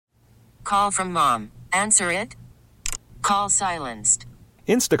Call from mom. Answer it. Call silenced.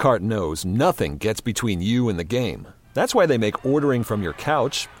 Instacart knows nothing gets between you and the game. That's why they make ordering from your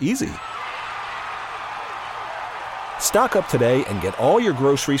couch easy. Stock up today and get all your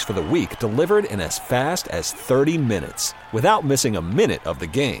groceries for the week delivered in as fast as 30 minutes without missing a minute of the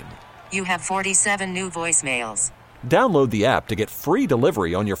game. You have 47 new voicemails. Download the app to get free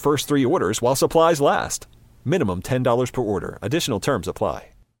delivery on your first 3 orders while supplies last. Minimum $10 per order. Additional terms apply.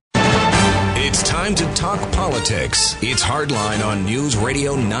 It's time to talk politics. It's Hardline on News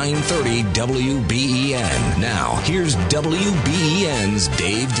Radio 930 WBEN. Now, here's WBEN's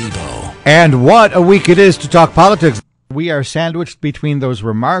Dave Depot. And what a week it is to talk politics. We are sandwiched between those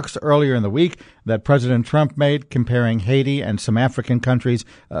remarks earlier in the week that President Trump made comparing Haiti and some African countries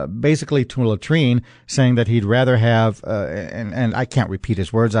basically to a latrine, saying that he'd rather have, and I can't repeat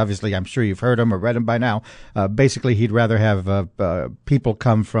his words, obviously I'm sure you've heard him or read him by now, basically he'd rather have people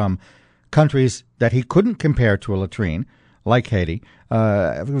come from countries that he couldn't compare to a latrine, like Haiti.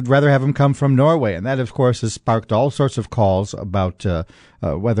 Would rather have him come from Norway. And that, of course, has sparked all sorts of calls about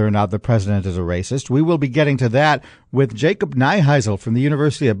whether or not the president is a racist. We will be getting to that with Jacob Neiheisel from the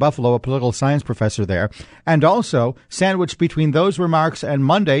University of Buffalo, a political science professor there. And also, sandwiched between those remarks and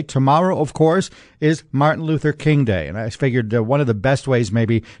Monday, tomorrow, of course, is Martin Luther King Day. And I figured one of the best ways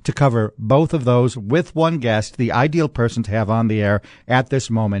maybe to cover both of those with one guest, the ideal person to have on the air at this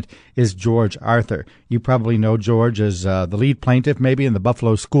moment, is George Arthur. You probably know George as the lead plaintiff, maybe, in the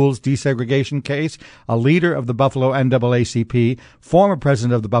Buffalo schools desegregation case, a leader of the Buffalo NAACP, former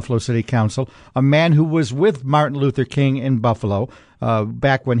president of the Buffalo City Council, a man who was with Martin Luther King in Buffalo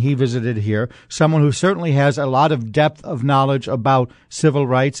back when he visited here, someone who certainly has a lot of depth of knowledge about civil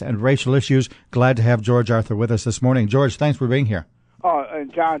rights and racial issues. Glad to have George Arthur with us this morning. George, thanks for being here.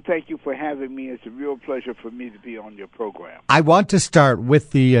 And John, thank you for having me. It's a real pleasure for me to be on your program. I want to start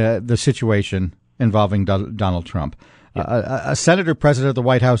with the situation involving Donald Trump. A senator present at the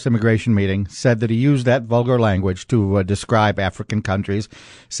White House immigration meeting said that he used that vulgar language to describe African countries,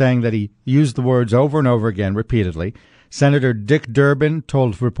 saying that he used the words over and over again repeatedly. Senator Dick Durbin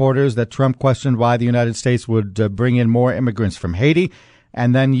told reporters that Trump questioned why the United States would bring in more immigrants from Haiti,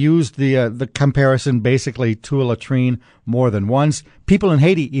 and then used the comparison basically to a latrine more than once. People in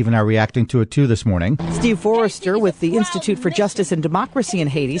Haiti even are reacting to it too this morning. Steve Forrester with the Institute for Justice and Democracy in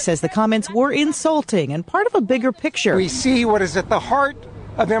Haiti says the comments were insulting and part of a bigger picture. We see what is at the heart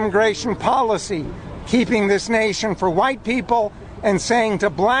of immigration policy, keeping this nation for white people and saying to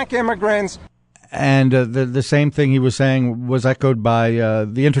black immigrants. And the same thing he was saying was echoed by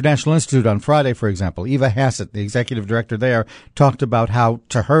the International Institute on Friday, for example. Eva Hassett, the executive director there, talked about how,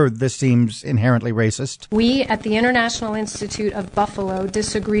 to her, this seems inherently racist. We at the International Institute of Buffalo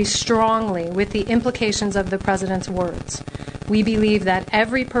disagree strongly with the implications of the president's words. We believe that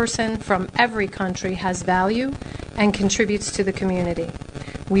every person from every country has value and contributes to the community.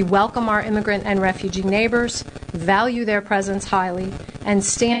 We welcome our immigrant and refugee neighbors, value their presence highly, and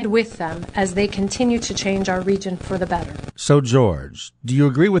stand with them as they continue to change our region for the better. So, George, do you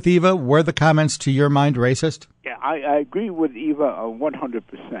agree with Eva? Were the comments, to your mind, racist? Yeah, I agree with Eva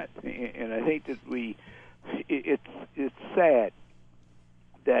 100%. And I think that it's sad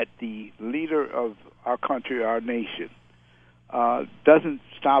that the leader of our country, our nation, doesn't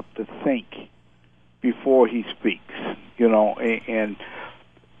stop to think before he speaks, and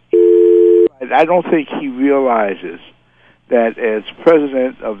I don't think he realizes that as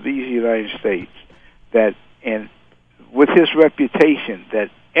president of these United States, that, and with his reputation,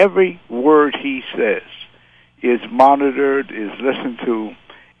 that every word he says is monitored, is listened to,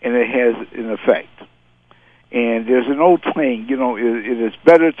 and it has an effect. And there's an old saying, it is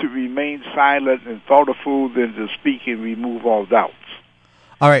better to remain silent and thoughtful than to speak and remove all doubts.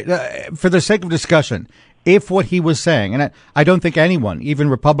 All right, for the sake of discussion, if what he was saying, and I don't think anyone, even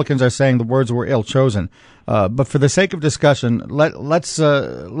Republicans, are saying the words were ill-chosen, but for the sake of discussion, let's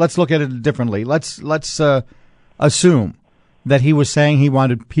look at it differently. Let's assume that he was saying he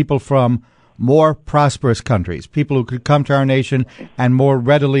wanted people from more prosperous countries, people who could come to our nation and more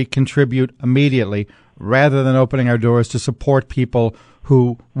readily contribute immediately, rather than opening our doors to support people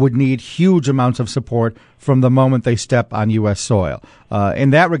who would need huge amounts of support from the moment they step on U.S. soil. In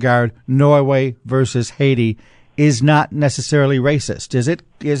that regard, Norway versus Haiti is not necessarily racist, is it?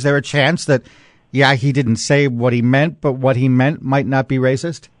 Is there a chance that, he didn't say what he meant, but what he meant might not be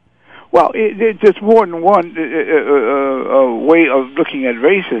racist? Well, there's more than one way of looking at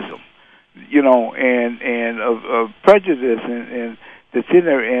racism, and of prejudice and that's in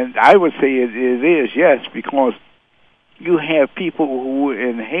there. And I would say it is, yes, because you have people who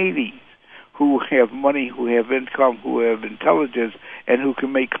in Haiti who have money, who have income, who have intelligence, and who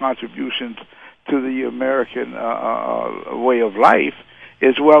can make contributions to the American way of life,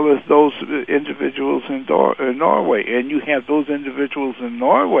 as well as those individuals in Norway. And you have those individuals in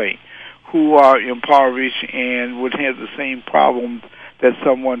Norway who are impoverished and would have the same problems that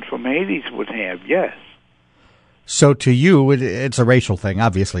someone from Haiti would have, yes. So to you, it's a racial thing,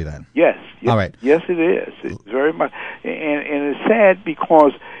 obviously, then? Yes. All right. Yes, it is. It's very much. And it's sad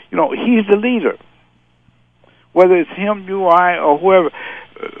because, he's the leader. Whether it's him, you, I, or whoever,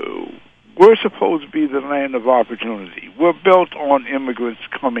 we're supposed to be the land of opportunity. We're built on immigrants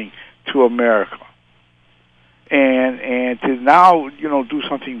coming to America. And to now, do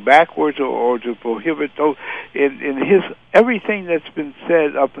something backwards or to prohibit those, in everything that's been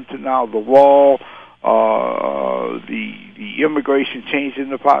said up until now, the wall, the immigration changing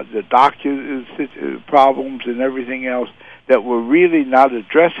the doctor problems and everything else that we're really not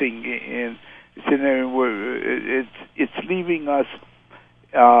addressing, and it's leaving us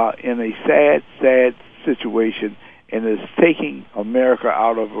in a sad situation, and it's taking America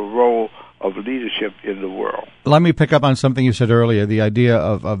out of a role of leadership in the world. Let me pick up on something you said earlier, the idea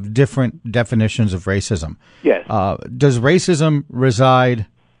of different definitions of racism. Yes. Does racism reside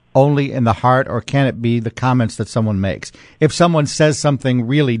only in the heart, or can it be the comments that someone makes? If someone says something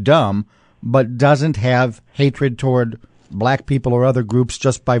really dumb but doesn't have hatred toward black people or other groups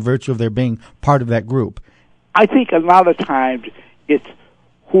just by virtue of their being part of that group. I think a lot of times it's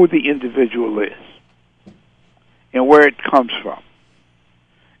who the individual is and where it comes from.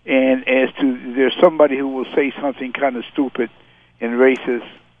 And as to, there's somebody who will say something kind of stupid and racist,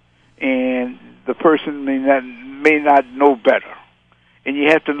 and the person may not know better. And you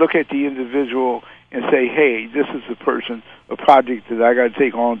have to look at the individual and say, hey, this is a project that I got to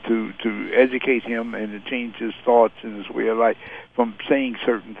take on to educate him and to change his thoughts and his way of life from saying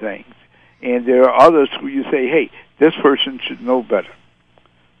certain things. And there are others who you say, hey, this person should know better.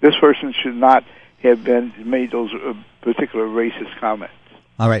 This person should not have made those particular racist comments.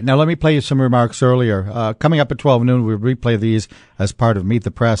 All right. Now, let me play you some remarks earlier. Coming up at 12 noon, we'll replay these as part of Meet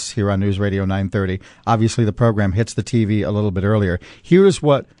the Press here on News Radio 930. Obviously, the program hits the TV a little bit earlier. Here's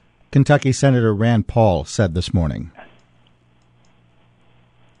what Kentucky Senator Rand Paul said this morning.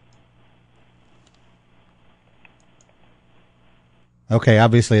 Okay,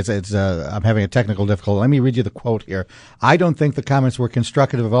 obviously it's I'm having a technical difficulty. Let me read you the quote here. I don't think the comments were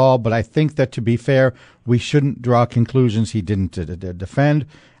constructive at all, but I think that, to be fair, we shouldn't draw conclusions he didn't defend.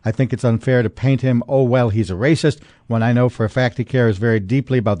 I think it's unfair to paint him, oh, well, he's a racist, when I know for a fact he cares very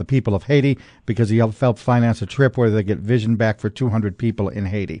deeply about the people of Haiti because he helped finance a trip where they get vision back for 200 people in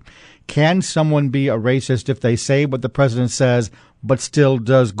Haiti. Can someone be a racist if they say what the president says but still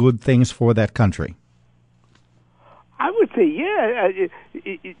does good things for that country? I would say, yeah.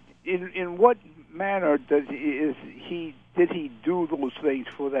 In what manner did he do those things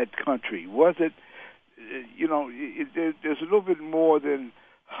for that country? Was it, there's a little bit more than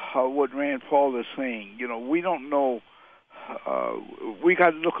what Rand Paul is saying. We don't know. We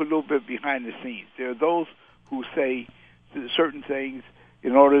got to look a little bit behind the scenes. There are those who say certain things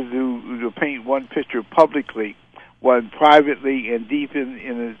in order to paint one picture publicly, while privately and deep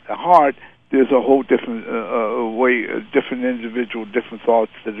in the heart, there's a whole different way, different individual, different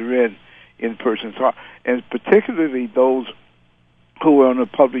thoughts that are in person's heart, and particularly those who are on the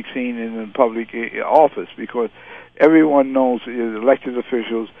public scene and in public office, because everyone knows as elected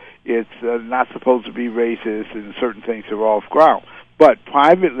officials it's not supposed to be racist and certain things are off ground. But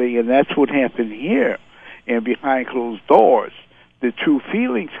privately, and that's what happened here, and behind closed doors, the true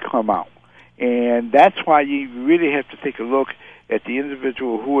feelings come out. And that's why you really have to take a look at the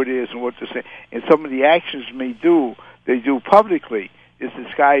individual, who it is, and what to say. And some of the actions they do publicly, is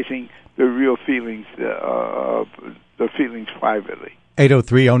disguising the real feelings, the feelings privately.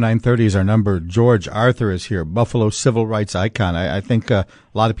 803-0930 is our number. George Arthur is here, Buffalo civil rights icon. I think a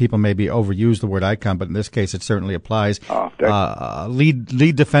lot of people maybe overuse the word icon, but in this case it certainly applies.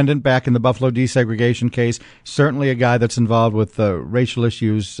 Lead defendant back in the Buffalo desegregation case, certainly a guy that's involved with racial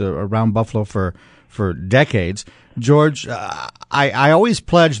issues around Buffalo for decades. George, I always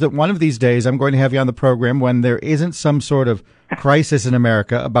pledge that one of these days I'm going to have you on the program when there isn't some sort of crisis in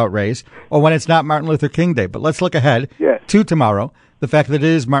America about race, or when it's not Martin Luther King Day. But let's look ahead to tomorrow, the fact that it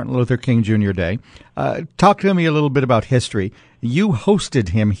is Martin Luther King Jr. Day. Talk to me a little bit about history. You hosted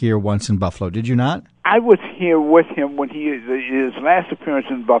him here once in Buffalo, did you not? I was here with him when his last appearance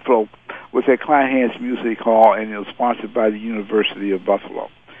in Buffalo was at Kleinhans Music Hall, and it was sponsored by the University of Buffalo.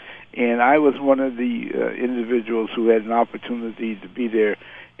 And I was one of the individuals who had an opportunity to be there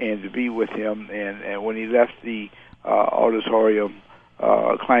and to be with him. And when he left the auditorium,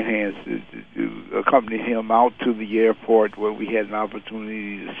 Kleinhans to accompany him out to the airport, where we had an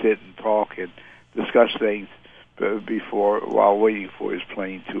opportunity to sit and talk and discuss things while waiting for his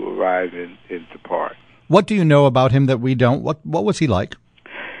plane to arrive and depart. What do you know about him that we don't? What was he like?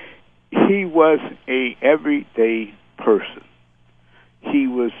 He was a everyday person. He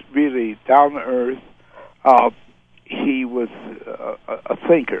was really down to earth. He was a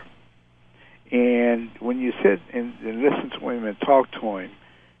thinker. And when you sit and listen to him and talk to him,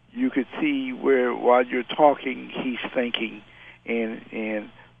 you could see where while you're talking, he's thinking,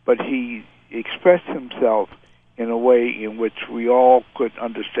 but he expressed himself in a way in which we all could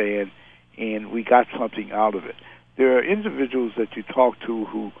understand, and we got something out of it. There are individuals that you talk to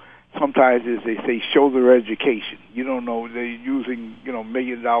who sometimes, as they say, show their education. You don't know, they're using, $1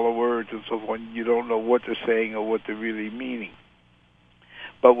 million words and so forth, and you don't know what they're saying or what they're really meaning.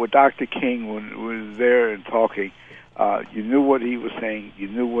 But with Dr. King, when he was there and talking, you knew what he was saying, you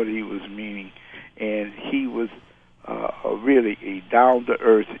knew what he was meaning, and he was really a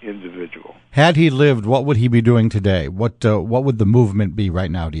down-to-earth individual. Had he lived, what would he be doing today? What would the movement be right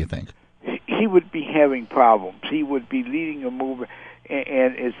now, do you think? He would be having problems. He would be leading a movement,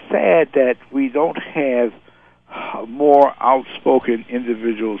 and it's sad that we don't have more outspoken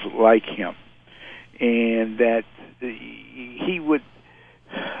individuals like him, and that he would,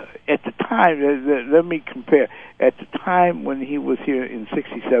 at the time, let me compare, at the time when he was here in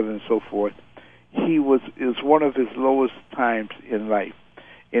 67 and so forth, it was one of his lowest times in life.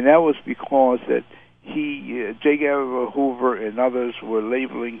 And that was because that J. Edgar Hoover and others were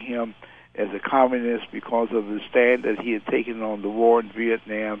labeling him as a communist because of the stand that he had taken on the war in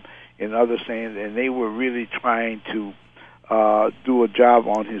Vietnam and other stands, and they were really trying to do a job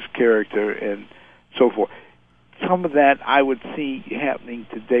on his character and so forth. Some of that I would see happening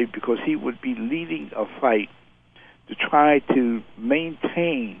today because he would be leading a fight to try to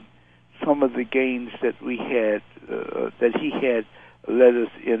maintain some of the gains that we had, that he had led us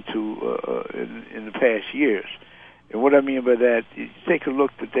into in the past years. And what I mean by that, you take a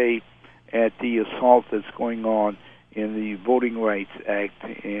look today at the assault that's going on in the Voting Rights Act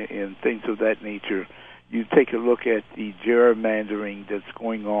and things of that nature. You take a look at the gerrymandering that's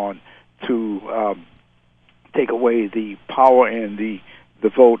going on to take away the power and the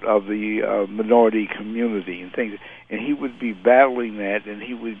vote of the minority community and things. And he would be battling that, and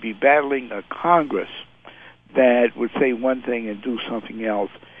he would be battling a Congress that would say one thing and do something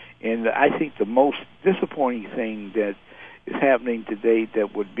else. And I think the most disappointing thing that is happening today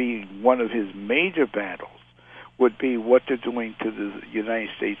that would be one of his major battles would be what they're doing to the United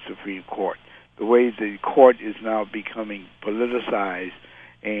States Supreme Court. The way the court is now becoming politicized,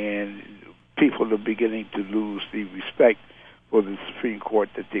 and people are beginning to lose the respect for the Supreme Court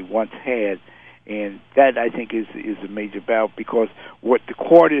that they once had. And that, I think, is a major battle, because what the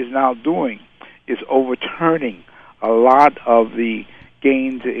court is now doing is overturning a lot of the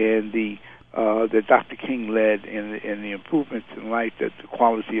gains and that Dr. King led and the improvements in life, that the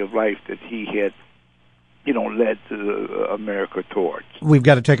quality of life that he had, led to America towards. We've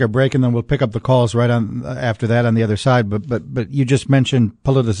got to take our break, and then we'll pick up the calls right on after that on the other side. But you just mentioned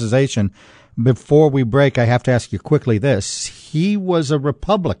politicization. Before we break, I have to ask you quickly this. He was a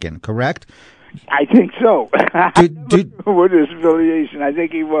Republican, correct? I think so. With his affiliation, I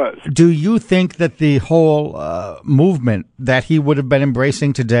think he was. Do you think that the whole movement that he would have been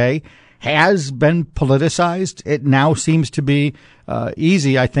embracing today has been politicized? It now seems to be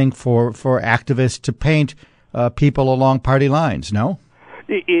easy, I think, for activists to paint people along party lines, no?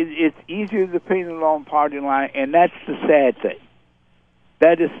 It's easier to paint along party line, and that's the sad thing.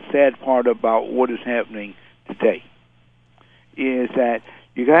 That is the sad part about what is happening today, is that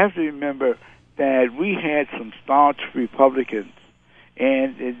you have to remember that we had some staunch Republicans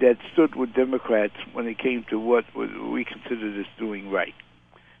and that stood with Democrats when it came to what we considered as doing right.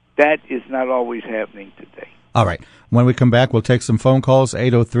 That is not always happening today. All right. When we come back, we'll take some phone calls.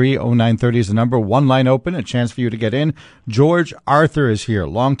 803-0930 is the number. One line open, a chance for you to get in. George Arthur is here,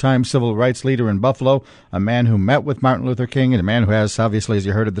 longtime civil rights leader in Buffalo, a man who met with Martin Luther King, and a man who has, obviously, as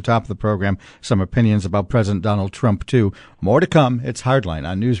you heard at the top of the program, some opinions about President Donald Trump, too. More to come. It's Hardline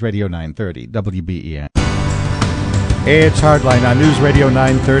on News Radio 930, WBEN. It's Hardline on News Radio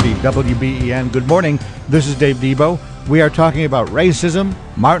 930, WBEN. Good morning. This is Dave Debo. We are talking about racism,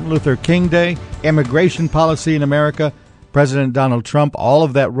 Martin Luther King Day, immigration policy in America, President Donald Trump, all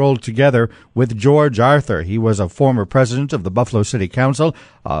of that rolled together with George Arthur. He was a former president of the Buffalo City Council,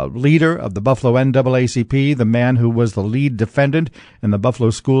 leader of the Buffalo NAACP, the man who was the lead defendant in the Buffalo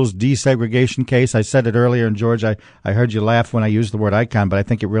schools desegregation case. I said it earlier, and George, I heard you laugh when I used the word icon, but I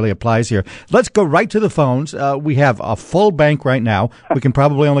think it really applies here. Let's go right to the phones. We have a full bank right now. We can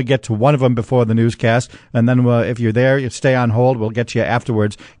probably only get to one of them before the newscast, and then if you're there, you stay on hold. We'll get you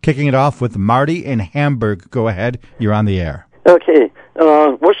afterwards. Kicking it off with Marty in Hamburg. Go ahead. You're on the air. Okay.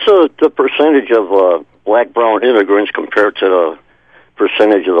 What's the percentage of black, brown immigrants compared to the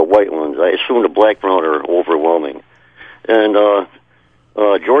percentage of the white ones? I assume the black, brown are overwhelming. And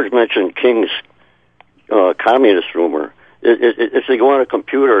George mentioned King's communist rumor. If they go on a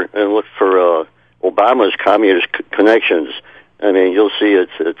computer and look for Obama's communist connections, I mean, you'll see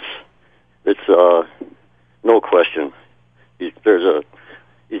it's no question. He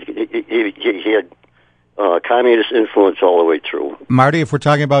had communist influence all the way through. Marty, if we're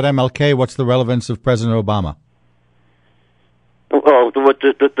talking about MLK, what's the relevance of President Obama? Well,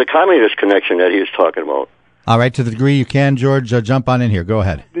 the communist connection that he was talking about. All right, to the degree you can, George, jump on in here. Go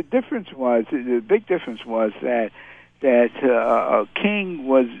ahead. The big difference was that King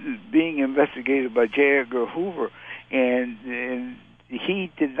was being investigated by J. Edgar Hoover, and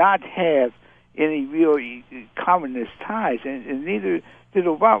he did not have any real communist ties, and neither did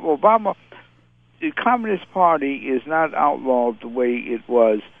Obama. Obama, the Communist Party is not outlawed the way it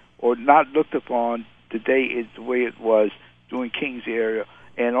was, or not looked upon today the way it was during King's era.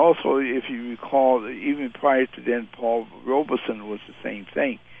 And also, if you recall, even prior to then, Paul Robeson was the same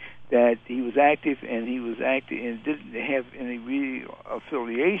thing, that he was active and didn't have any real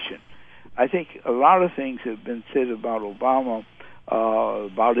affiliation. I think a lot of things have been said about Obama,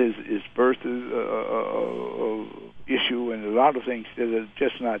 about his birth issue, and a lot of things that are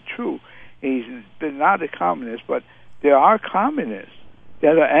just not true. He's been not a communist, but there are communists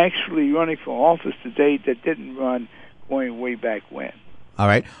that are actually running for office today that didn't run going way back when. All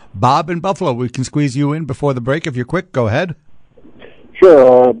right. Bob in Buffalo, we can squeeze you in before the break. If you're quick, go ahead.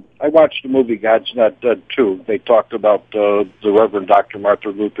 Sure. I watched the movie God's Not Dead 2. They talked about the Reverend Dr.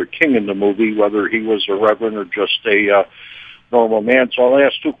 Martin Luther King in the movie, whether he was a reverend or just a normal man. So I'll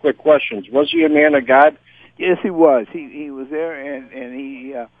ask two quick questions. Was he a man of God? Yes, he was. He was there, and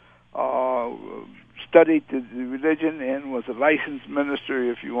he studied the religion and was a licensed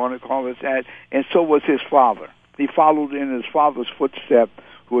minister, if you want to call it that, and so was his father. He followed in his father's footsteps,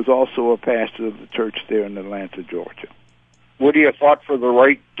 who was also a pastor of the church there in Atlanta, Georgia. Would he have fought for the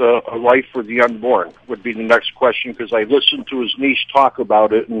right a life for the unborn, would be the next question, because I listened to his niece talk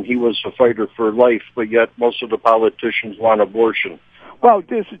about it, and he was a fighter for life, but yet most of the politicians want abortion. Well,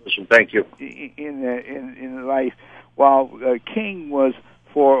 thank you. In life, while King was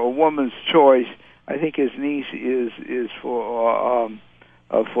for a woman's choice, I think his niece is for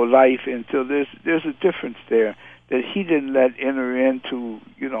life, and so there's a difference there that he didn't let enter into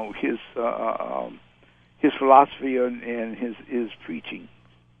his philosophy and his preaching.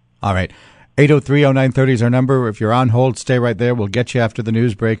 All right. 803-0930 is our number. If you're on hold, stay right there. We'll get you after the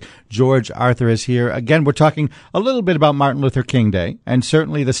news break. George Arthur is here. Again, we're talking a little bit about Martin Luther King Day and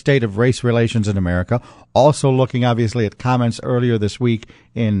certainly the state of race relations in America. Also looking, obviously, at comments earlier this week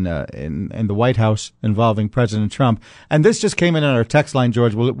in the White House involving President Trump. And this just came in on our text line,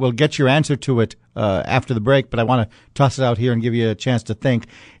 George. We'll get your answer to it after the break, but I want to toss it out here and give you a chance to think.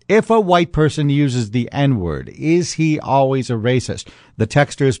 If a white person uses the N-word, is he always a racist? The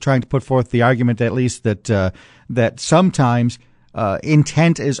texter is trying to put forth the argument, at least, that sometimes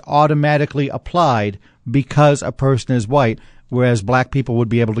intent is automatically applied because a person is white, whereas black people would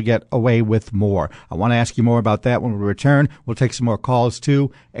be able to get away with more. I want to ask you more about that when we return. We'll take some more calls,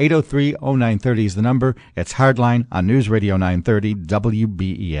 too. 803-0930 is the number. It's Hardline on News Radio 930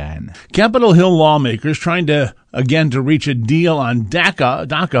 WBEN. Capitol Hill lawmakers trying to reach a deal on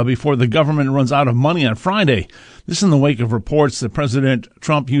DACA before the government runs out of money on Friday. This in the wake of reports that President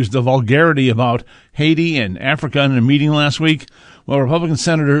Trump used a vulgarity about Haiti and Africa in a meeting last week. Well, Republican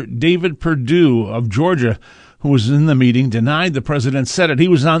Senator David Perdue of Georgia, who was in the meeting, denied the president said it. He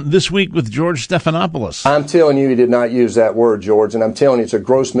was on This Week with George Stephanopoulos. I'm telling you, he did not use that word, George, and I'm telling you it's a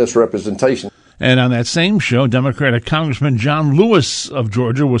gross misrepresentation. And on that same show, Democratic Congressman John Lewis of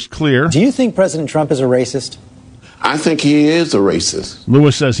Georgia was clear. Do you think President Trump is a racist? I think he is a racist.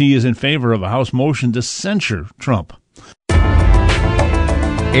 Lewis says he is in favor of a House motion to censure Trump.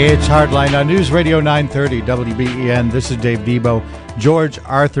 It's Hardline on News Radio 930 WBEN. This is Dave Debo. George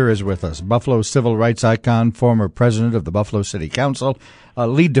Arthur is with us, Buffalo civil rights icon, former president of the Buffalo City Council,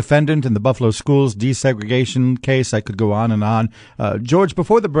 lead defendant in the Buffalo schools desegregation case. I could go on and on. George,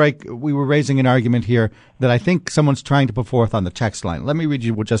 before the break, we were raising an argument here that I think someone's trying to put forth on the text line. Let me read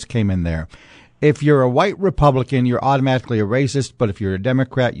you what just came in there. If you're a white Republican, you're automatically a racist, but if you're a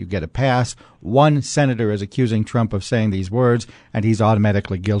Democrat, you get a pass. One senator is accusing Trump of saying these words, and he's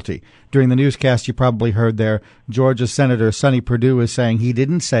automatically guilty. During the newscast, you probably heard there, Georgia's Senator Sonny Perdue is saying he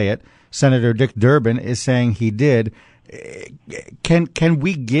didn't say it. Senator Dick Durbin is saying he did. Can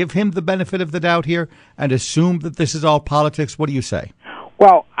we give him the benefit of the doubt here and assume that this is all politics? What do you say?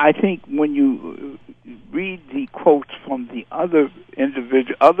 Well, I think when you read the quotes from the other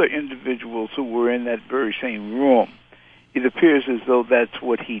individuals who were in that very same room, it appears as though that's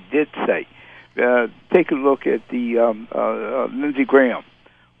what he did say. Take a look at the Lindsey Graham,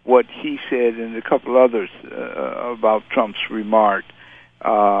 what he said, and a couple others about Trump's remark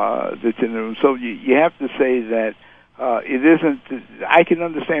that's in the room. So you have to say that it isn't. I can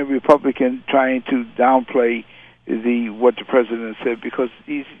understand a Republican trying to downplay what the president said because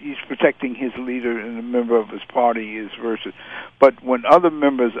he's protecting his leader and a member of his party is versus. But when other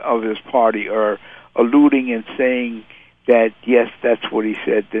members of his party are alluding and saying that, yes, that's what he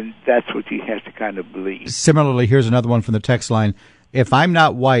said, then that's what he has to kind of believe. Similarly, here's another one from the text line. If I'm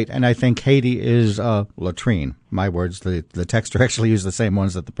not white and I think Haiti is a latrine, my words, the texter actually used the same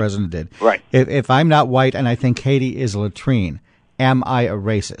ones that the president did. Right. If I'm not white and I think Haiti is a latrine, am I a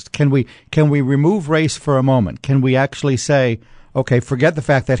racist? Can we remove race for a moment? Can we actually say, okay, forget the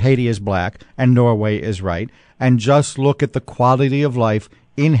fact that Haiti is black and Norway is right, and just look at the quality of life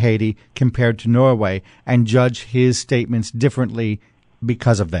in Haiti compared to Norway and judge his statements differently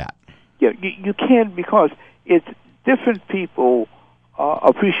because of that? Yeah, you can, because it's different people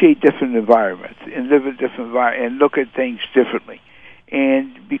appreciate different environments and live in different environments and look at things differently.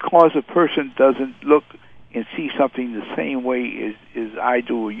 And because a person doesn't look and see something the same way as I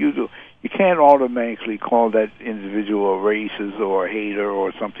do or you do, you can't automatically call that individual a racist or a hater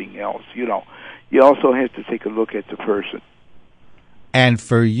or something else. You know, you also have to take a look at the person. And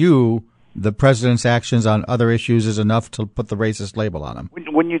for you, the president's actions on other issues is enough to put the racist label on him.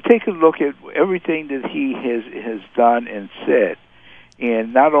 When you take a look at everything that he has done and said,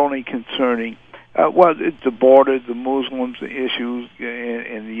 and not only concerning the border, the Muslims issues,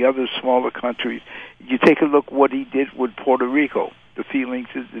 and the other smaller countries, you take a look what he did with Puerto Rico, the feelings,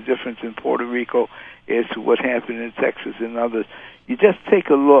 the difference in Puerto Rico as to what happened in Texas and others. You just take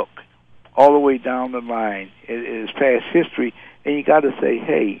a look all the way down the line at his past history, and you got to say,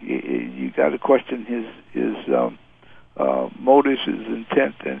 hey, you got to question his motives, his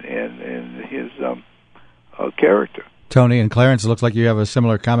intent, and his character. Tony and Clarence, it looks like you have a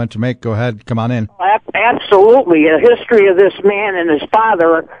similar comment to make. Go ahead. Come on in. Absolutely. The history of this man and his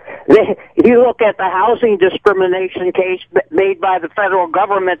father, you look at the housing discrimination case made by the federal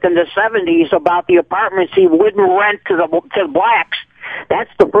government in the 70s about the apartments he wouldn't rent to blacks. That's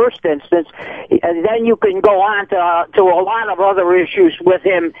the first instance. And then you can go on to a lot of other issues with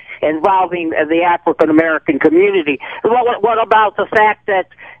him involving the African American community. What about the fact that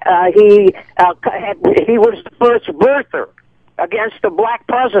he was the first birther against a black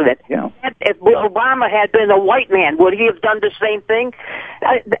president? Yeah. If Obama had been a white man, would he have done the same thing?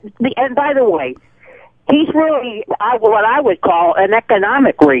 And by the way, he's really what I would call an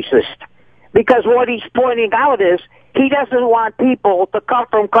economic racist, because what he's pointing out is he doesn't want people to come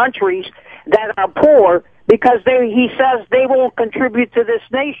from countries that are poor because he says they won't contribute to this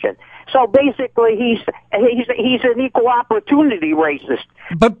nation. So basically, he's an equal opportunity racist.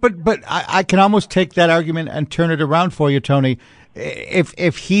 But I can almost take that argument and turn it around for you, Tony.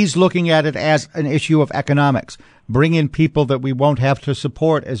 If he's looking at it as an issue of economics, bring in people that we won't have to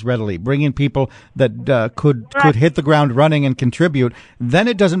support as readily, bring in people that could hit the ground running and contribute, then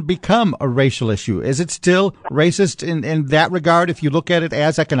it doesn't become a racial issue. Is it still racist in that regard if you look at it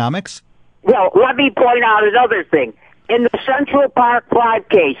as economics? Well, let me point out another thing. In the Central Park 5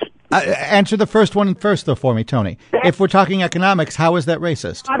 case... answer the first one first, though, for me, Tony. If we're talking economics, how is that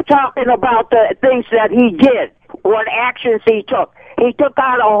racist? I'm talking about the things that he did, what actions he took. He took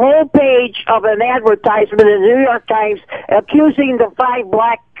out a whole page of an advertisement in the New York Times accusing the 5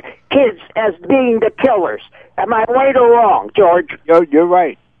 black kids as being the killers. Am I right or wrong, George? You're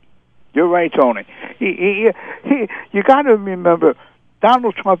right. You're right, Tony. You got to remember,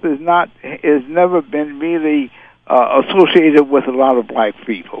 Donald Trump has never been really associated with a lot of black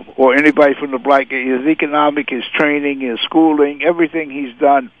people or anybody from the black. His economic, his training, his schooling, everything he's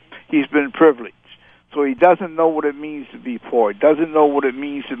done, he's been privileged. So he doesn't know what it means to be poor. He doesn't know what it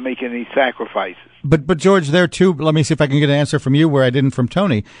means to make any sacrifices. But George, there too, let me see if I can get an answer from you where I didn't from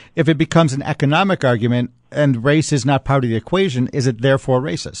Tony. If it becomes an economic argument and race is not part of the equation, is it therefore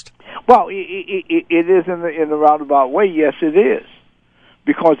racist? Well, it is in a roundabout way. Yes, it is,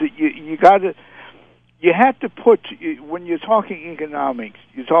 because you have to put, when you're talking economics,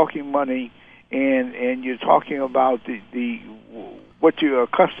 you're talking money, and you're talking about the what you're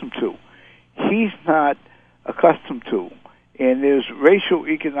accustomed to. He's not accustomed to, and there's racial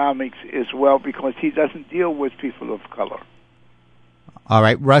economics as well because he doesn't deal with people of color. All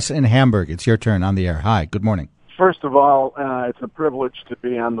right, Russ in Hamburg, it's your turn on the air. Hi, good morning. First of all, it's a privilege to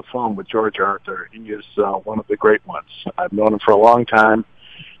be on the phone with George Arthur. He is one of the great ones. I've known him for a long time.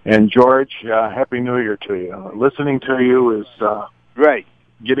 And George, Happy New Year to you. Listening to you is right.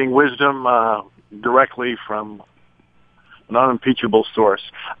 Getting wisdom directly from an unimpeachable source.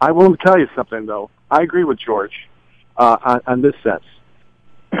 I will tell you something, though. I agree with George on this sense.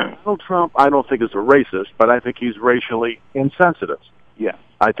 Donald Trump, I don't think is a racist, but I think he's racially insensitive. Yeah.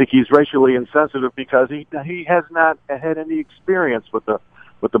 I think he's racially insensitive because he has not had any experience with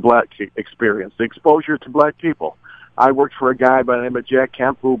the black experience, the exposure to black people. I worked for a guy by the name of Jack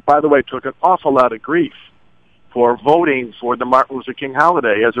Kemp, who, by the way, took an awful lot of grief for voting for the Martin Luther King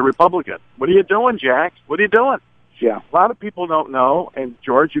holiday as a Republican. What are you doing, Jack? What are you doing? Yeah. A lot of people don't know, and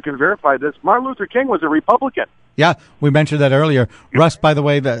George, you can verify this. Martin Luther King was a Republican. Yeah, we mentioned that earlier. Russ, by the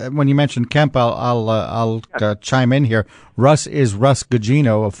way, when you mentioned Kemp, I'll chime in here. Russ is Russ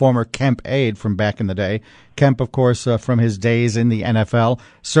Gugino, a former Kemp aide from back in the day. Kemp, of course, from his days in the NFL,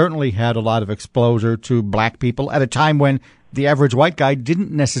 certainly had a lot of exposure to black people at a time when the average white guy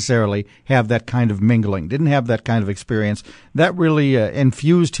didn't necessarily have that kind of mingling, didn't have that kind of experience. That really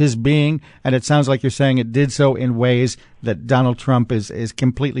infused his being, and it sounds like you're saying it did so in ways that Donald Trump is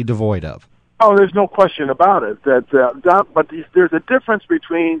completely devoid of. Oh, there's no question about it. But there's a difference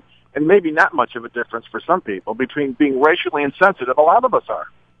between, and maybe not much of a difference for some people, between being racially insensitive, a lot of us are,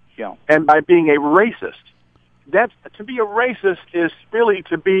 and by being a racist. To be a racist is really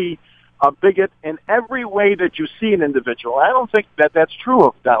to be a bigot in every way that you see an individual. I don't think that that's true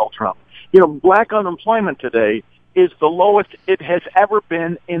of Donald Trump. Black unemployment today is the lowest it has ever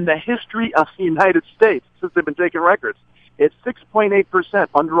been in the history of the United States since they've been taking records. It's 6.8%.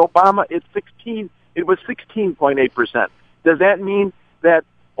 Under Obama, it was 16.8%. Does that mean that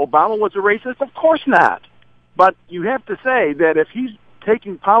Obama was a racist? Of course not. But you have to say that if he's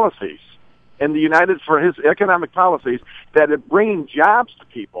taking policies in the for his economic policies that are bringing jobs to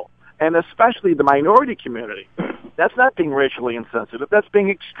people, and especially the minority community, that's not being racially insensitive. That's being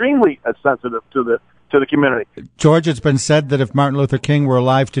extremely sensitive to the community. George, it's been said that if Martin Luther King were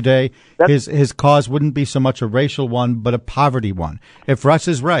alive today, his cause wouldn't be so much a racial one, but a poverty one. If Russ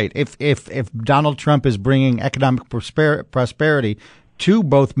is right, if Donald Trump is bringing economic prosperity to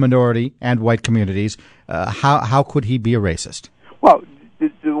both minority and white communities, how could he be a racist? Well,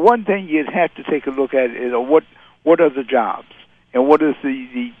 the one thing you'd have to take a look at is what are the jobs and what is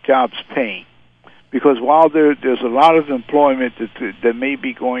the jobs paying? Because while there's a lot of employment that may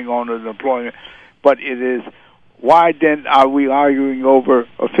be going on in employment, but it is, why then are we arguing over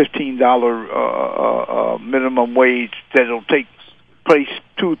a $15 minimum wage that'll take place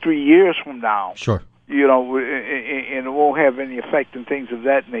 2-3 years from now? Sure. And it won't have any effect and things of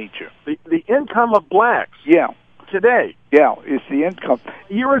that nature. The income of blacks. Today. It's the income.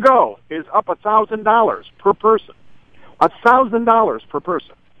 A year ago is up $1,000 per person. $1,000 per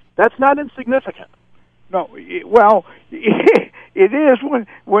person. That's not insignificant. No, it is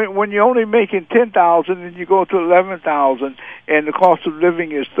when you're only making $10,000 and you go to $11,000 and the cost of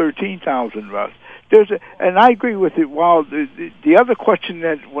living is $13,000, Russ. And I agree with it. While the other question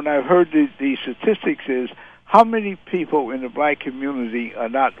that when I heard the statistics is how many people in the black community are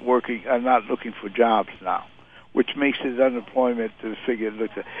not looking for jobs now, which makes it unemployment to figure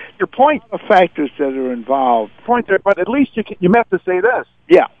looks at. Your point of factors that are involved. Point there, but at least you have to say this.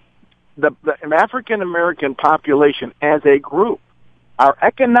 Yeah. The African American population as a group are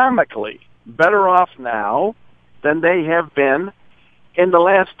economically better off now than they have been in the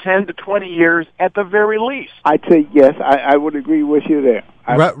last 10 to 20 years at the very least. I'd say yes, I would agree with you there.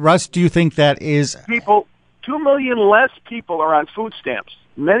 Russ, do you think that is... 2 million less people are on food stamps,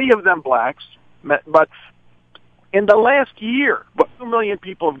 many of them blacks, but in the last year, 2 million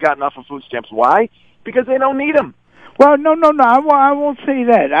people have gotten off of food stamps. Why? Because they don't need them. Well, no, I won't say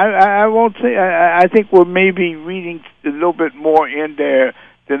that. I won't say. I think we're maybe reading a little bit more in there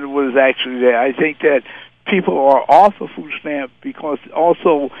than was actually there. I think that people are off of food stamps because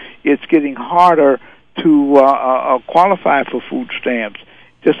also it's getting harder to qualify for food stamps.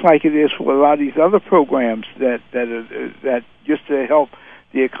 just like it is for a lot of these other programs that just to help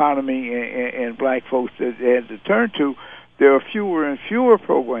the economy and black folks that they had to turn to. There are fewer and fewer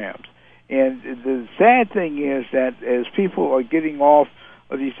programs. And the sad thing is that as people are getting off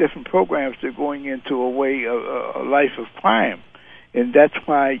of these different programs, they're going into a life of crime. And that's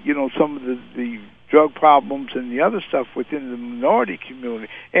why, some of the drug problems and the other stuff within the minority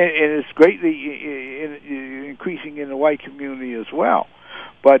community, and it's greatly increasing in the white community as well.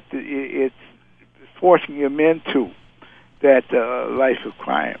 But it's forcing them into that life of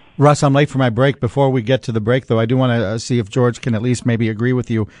crime. Russ, I'm late for my break. Before we get to the break, though, I do want to see if George can at least maybe agree with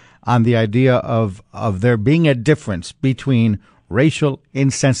you on the idea of there being a difference between racial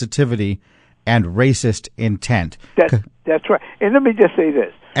insensitivity and racist intent. That's right. And let me just say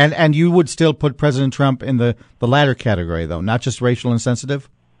this. And you would still put President Trump in the latter category, though, not just racial insensitive?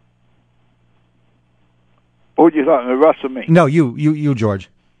 What are you talking, Russ or me? No, you, George.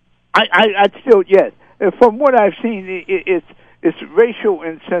 I'd still, yes. From what I've seen, it's racial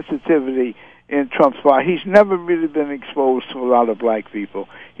insensitivity in Trump's part. He's never really been exposed to a lot of black people.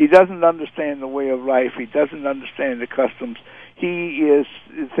 He doesn't understand the way of life. He doesn't understand the customs. He is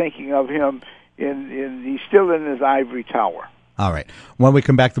thinking of him he's still in his ivory tower. All right. When we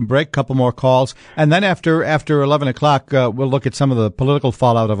come back from break, a couple more calls. And then after 11 o'clock, we'll look at some of the political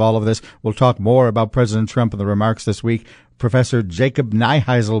fallout of all of this. We'll talk more about President Trump and the remarks this week. Professor Jacob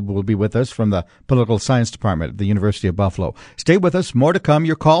Neiheisel will be with us from the Political Science Department at the University of Buffalo. Stay with us. More to come.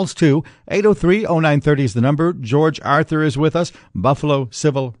 Your calls, too. 803-0930 is the number. George Arthur is with us, Buffalo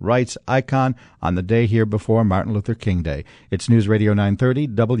civil rights icon, on the day here before Martin Luther King Day. It's News Radio 930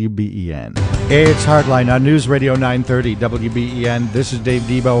 WBEN. It's Hardline on News Radio 930 WBEN. This is Dave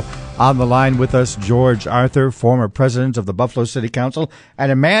Debo. On the line with us, George Arthur, former president of the Buffalo City Council,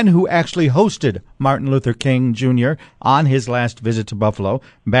 and a man who actually hosted Martin Luther King Jr. on his last visit to Buffalo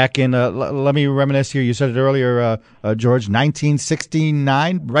back in, let me reminisce here, you said it earlier, George,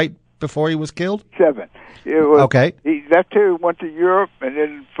 1969, right before he was killed? 7. Okay. He left here, went to Europe, and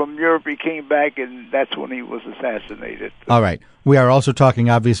then from Europe he came back, and that's when he was assassinated. All right. We are also talking,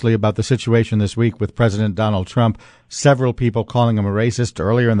 obviously, about the situation this week with President Donald Trump. Several people calling him a racist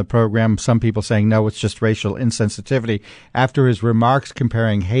earlier in the program. Some people saying, no, it's just racial insensitivity. After his remarks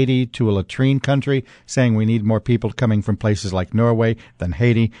comparing Haiti to a latrine country, saying we need more people coming from places like Norway than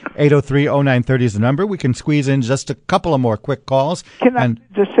Haiti. 803-0930 is the number. We can squeeze in just a couple of more quick calls. Can I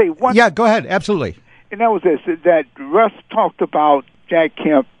just say one? Yeah, go ahead. Absolutely. And that was this, that Russ talked about Jack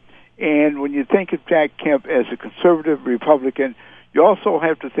Kemp. And when you think of Jack Kemp as a conservative Republican, you also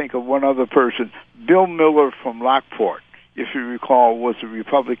have to think of one other person, Bill Miller from Lockport, if you recall, was a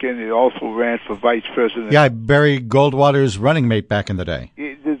Republican. He also ran for vice president. Yeah, Barry Goldwater's running mate back in the day.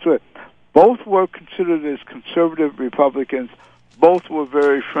 Both were considered as conservative Republicans. Both were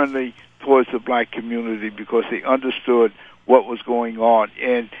very friendly towards the black community because they understood what was going on.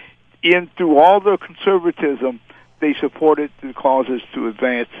 And through all their conservatism, they supported the causes to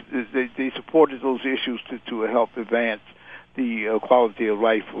advance. They supported those issues to help advance the quality of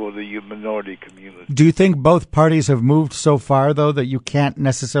life for the minority community. Do you think both parties have moved so far, though, that you can't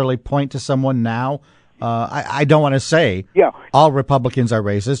necessarily point to someone now? I don't want to say all Republicans are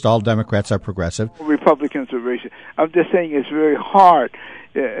racist, all Democrats are progressive. All Republicans are racist. I'm just saying it's very hard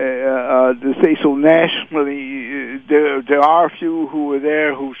to say so nationally. There are a few who are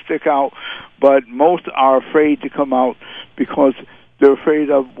there who stick out, but most are afraid to come out because they're afraid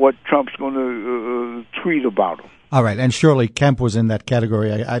of what Trump's going to tweet about them. All right, and surely Kemp was in that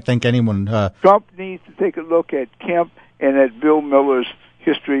category. I think anyone... Trump needs to take a look at Kemp and at Bill Miller's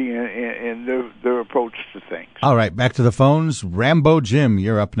history and their approach to things. All right, back to the phones. Rambo Jim,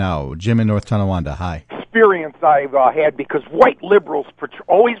 you're up now. Jim in North Tonawanda, hi. Experience I've had because white liberals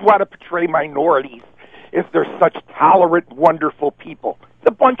always want to portray minorities if they're such tolerant, wonderful people. It's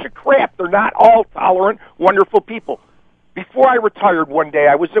a bunch of crap. They're not all tolerant, wonderful people. Before I retired one day,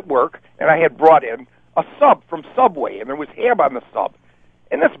 I was at work, and I had brought in a sub from Subway, and there was ham on the sub.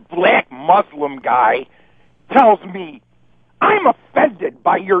 And this black Muslim guy tells me, I'm offended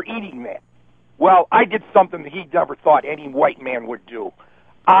by your eating that. Well, I did something that he never thought any white man would do.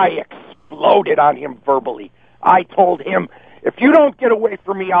 I exploded on him verbally. I told him, if you don't get away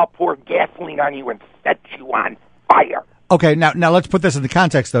from me, I'll pour gasoline on you and set you on fire. Okay, now let's put this in the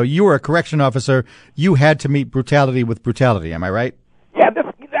context, though. You were a correction officer. You had to meet brutality with brutality. Am I right? Yeah,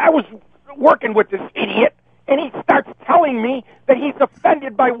 I was working with this idiot, and he starts telling me that he's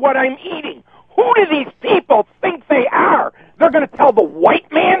offended by what I'm eating. Who do these people think they are? They're going to tell the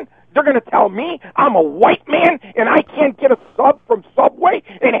white man? They're going to tell me I'm a white man and I can't get a sub from Subway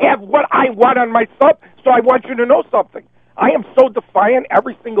and have what I want on my sub? So I want you to know something. I am so defiant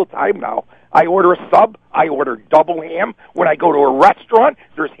every single time now. I order a sub. I order double ham. When I go to a restaurant,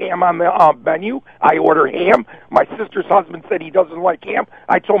 there's ham on the menu. I order ham. My sister's husband said he doesn't like ham.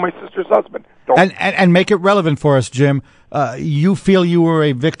 I told my sister's husband. And make it relevant for us, Jim. You feel you were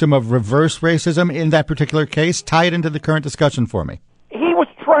a victim of reverse racism in that particular case? Tie it into the current discussion for me. He was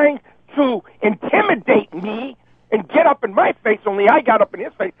trying to intimidate me and get up in my face, only I got up in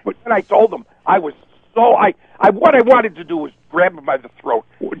his face. But then I told him I was what I wanted to do was grab him by the throat.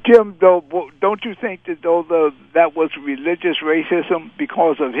 Jim, though, don't you think that that was religious racism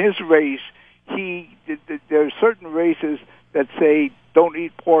because of his race? There are certain races that say don't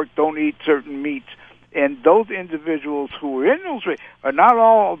eat pork, don't eat certain meats, and those individuals who are in those races are not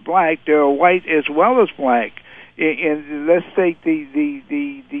all black; they're white as well as black. And let's take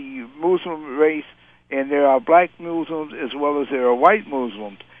the Muslim race, and there are black Muslims as well as there are white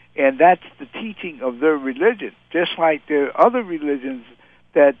Muslims. And that's the teaching of their religion, just like there are other religions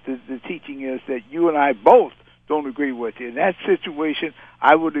that the teaching is that you and I both don't agree with. In that situation,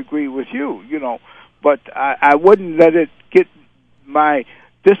 I would agree with you, but I wouldn't let it get my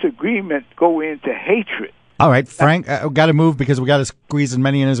disagreement go into hatred. All right, Frank, I've got to move because we got to squeeze as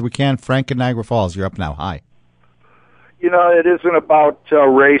many in as we can. Frank in Niagara Falls, you're up now. Hi. It isn't about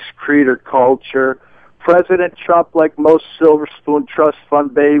race, creed, or culture. President Trump, like most Silver Spoon Trust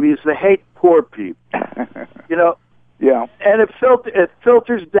Fund babies, they hate poor people. Yeah. And it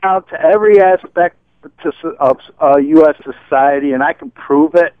filters down to every aspect of U.S. society, and I can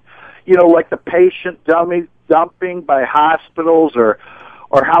prove it. Like the patient dumping by hospitals, or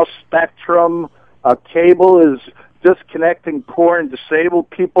how Spectrum cable is disconnecting poor and disabled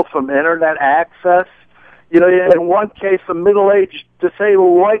people from internet access. In one case, a middle-aged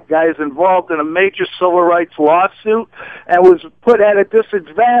disabled white guy is involved in a major civil rights lawsuit and was put at a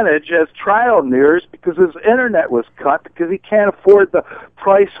disadvantage as trial nears because his internet was cut because he can't afford the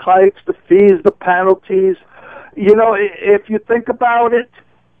price hikes, the fees, the penalties. If you think about it,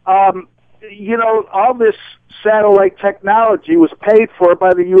 all this satellite technology was paid for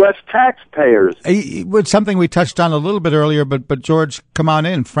by the U.S. taxpayers. It's something we touched on a little bit earlier, but George, come on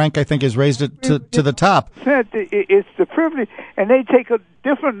in. Frank, I think, has raised it to the top. It's the privilege, and they take a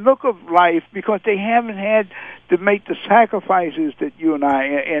different look of life because they haven't had to make the sacrifices that you and I,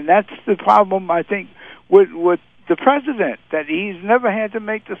 and that's the problem, I think, with the president, that he's never had to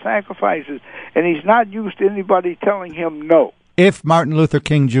make the sacrifices, and he's not used to anybody telling him no. If Martin Luther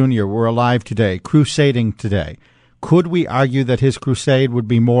King Jr. were alive today, crusading today, could we argue that his crusade would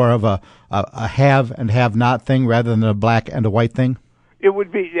be more of a have and have not thing rather than a black and a white thing? It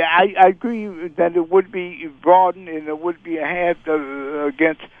would be. I agree that it would be broadened, and it would be a have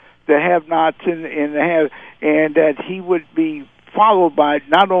against the have-nots and the have, and that he would be followed by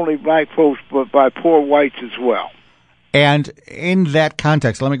not only black folks but by poor whites as well. And in that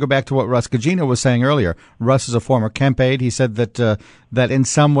context, let me go back to what Russ Gugino was saying earlier. Russ is a former Kemp aide. He said that in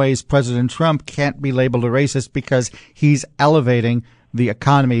some ways President Trump can't be labeled a racist because he's elevating the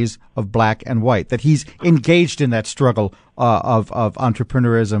economies of black and white, that he's engaged in that struggle of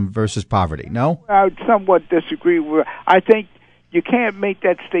entrepreneurism versus poverty. No? I would somewhat disagree. I think you can't make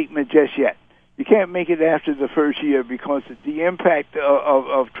that statement just yet. You can't make it after the first year because the impact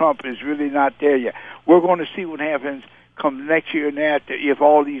of Trump is really not there yet. We're going to see what happens come next year and after, if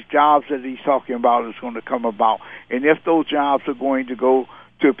all these jobs that he's talking about is going to come about, and if those jobs are going to go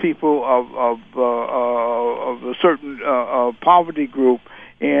to people of a certain poverty group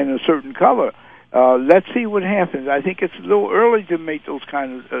and a certain color. Let's see what happens. I think it's a little early to make those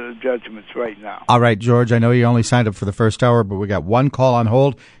kind of judgments right now. All right, George, I know you only signed up for the first hour, but we got one call on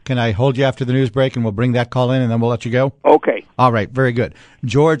hold. Can I hold you after the news break, and we'll bring that call in, and then we'll let you go? Okay. All right, very good.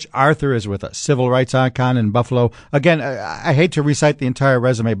 George Arthur is with us, civil rights icon in Buffalo. Again, I hate to recite the entire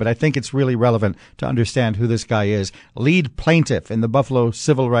resume, but I think it's really relevant to understand who this guy is. Lead plaintiff in the Buffalo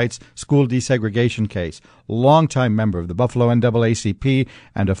civil rights school desegregation case, longtime member of the Buffalo NAACP,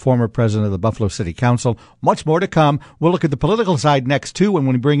 and a former president of the Buffalo City Council. Much more to come. We'll look at the political side next, too, when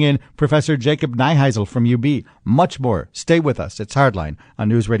we bring in Professor Jacob Neuheisel from UB. Much more. Stay with us. It's Hardline on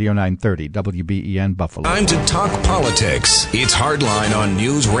News Radio 930, WBEN Buffalo. Time to talk politics. It's Hardline on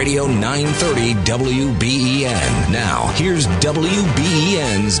News Radio 930, WBEN. Now, here's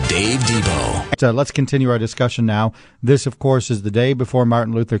WBEN's Dave Depot. Let's continue our discussion now. This, of course, is the day before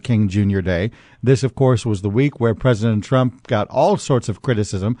Martin Luther King Jr. Day. This, of course, was the week where President Trump got all sorts of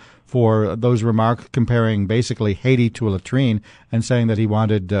criticism for those remarks comparing basically Haiti to a latrine and saying that he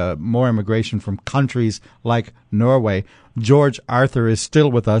wanted more immigration from countries like Norway. George Arthur is still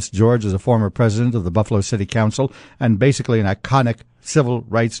with us. George is a former president of the Buffalo City Council and basically an iconic civil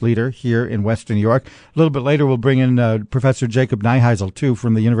rights leader here in Western New York. A little bit later, we'll bring in Professor Jacob Neiheisel, too,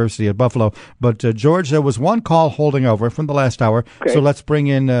 from the University of Buffalo. But, George, there was one call holding over from the last hour, so let's bring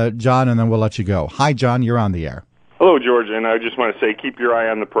in John, and then we'll let you go. Hi, John. You're on the air. Hello, George, and I just want to say keep your eye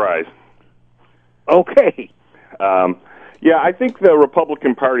on the prize. Okay. Yeah, I think the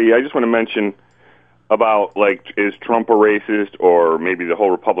Republican Party, I just want to mention about, like, is Trump a racist or maybe the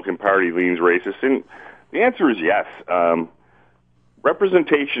whole Republican Party leans racist? And the answer is yes.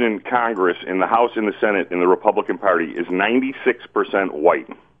 Representation in Congress, in the House and the Senate, in the Republican Party is 96% white.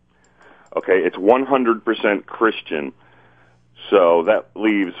 Okay, it's 100% Christian. So that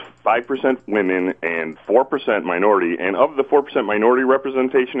leaves 5% women and 4% minority. And of the 4% minority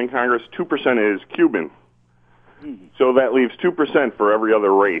representation in Congress, 2% is Cuban. So that leaves 2% for every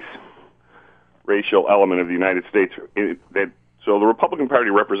other racial element of the United States. So the Republican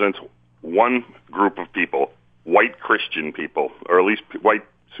Party represents one group of people, white Christian people, or at least whites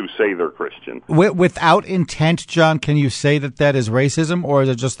who say they're Christian. Without intent, John, can you say that that is racism, or is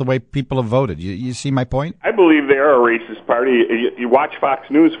it just the way people have voted? You see my point? I believe they are a racist party. You watch Fox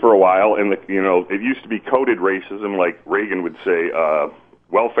News for a while, and it used to be coded racism, like Reagan would say,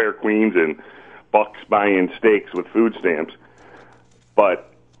 welfare queens and bucks buying steaks with food stamps.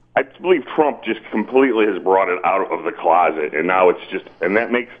 But I believe Trump just completely has brought it out of the closet, and now and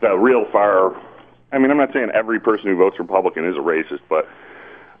that makes the real far. I mean, I'm not saying every person who votes Republican is a racist, but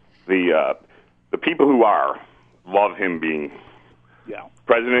the people who love him being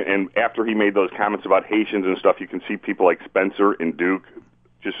president. And after he made those comments about Haitians and stuff, you can see people like Spencer and Duke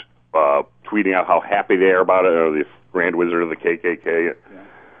just tweeting out how happy they are about it, or the Grand Wizard of the KKK,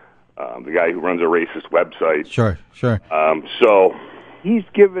 the guy who runs a racist website. Sure. So he's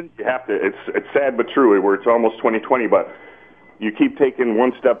given. You have to. It's sad but true. Where it's almost 2020, but you keep taking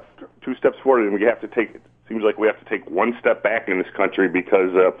one step, two steps forward, and we have to take. It seems like we have to take one step back in this country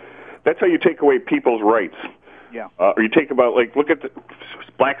because that's how you take away people's rights. Yeah. Or you take look at the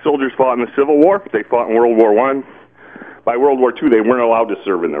black soldiers fought in the Civil War. They fought in World War I. By World War II, they weren't allowed to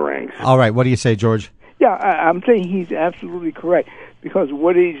serve in the ranks. All right. What do you say, George? Yeah, I'm saying he's absolutely correct, because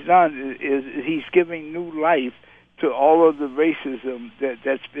what he's done is he's giving new life to all of the racism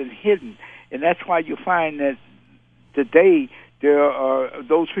that's been hidden. And that's why you find that today there are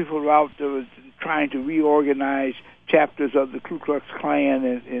those people out there trying to reorganize chapters of the Ku Klux Klan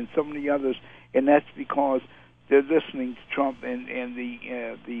and some of the others, and that's because they're listening to Trump and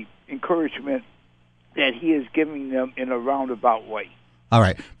the encouragement that he is giving them in a roundabout way. All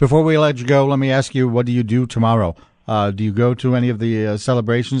right. Before we let you go, let me ask you, what do you do tomorrow? Do you go to any of the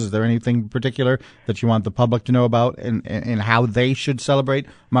celebrations? Is there anything particular that you want the public to know about and how they should celebrate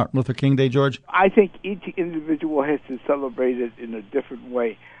Martin Luther King Day, George? I think each individual has to celebrate it in a different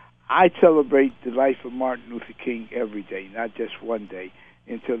way. I celebrate the life of Martin Luther King every day, not just one day.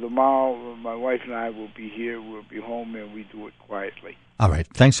 Until tomorrow, my wife and I will be here. We'll be home, and we do it quietly. All right.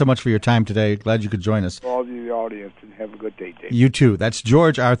 Thanks so much for your time today. Glad you could join us. All the audience, and have a good day, Dave. You too. That's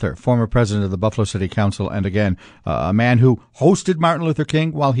George Arthur, former president of the Buffalo City Council, and again, a man who hosted Martin Luther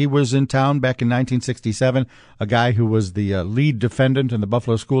King while he was in town back in 1967, a guy who was the lead defendant in the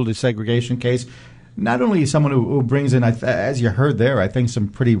Buffalo school desegregation case. Not only someone who brings in, as you heard there, I think some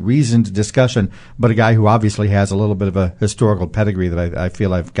pretty reasoned discussion, but a guy who obviously has a little bit of a historical pedigree that I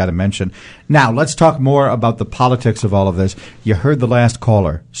feel I've got to mention. Now, let's talk more about the politics of all of this. You heard the last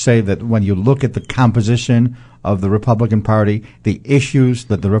caller say that when you look at the composition of the Republican Party, the issues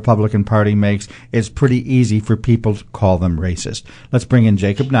that the Republican Party makes, it's pretty easy for people to call them racist. Let's bring in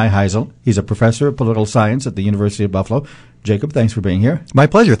Jacob Neiheisel. He's a professor of political science at the University of Buffalo. Jacob, thanks for being here. My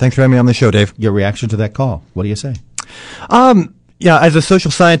pleasure. Thanks for having me on the show, Dave. Your reaction to that call, what do you say? Yeah, as a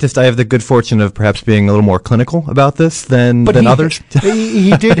social scientist, I have the good fortune of perhaps being a little more clinical about this than others.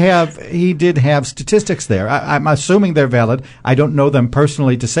 he did have statistics there. I'm assuming they're valid. I don't know them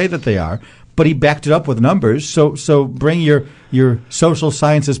personally to say that they are, but he backed it up with numbers. So bring your social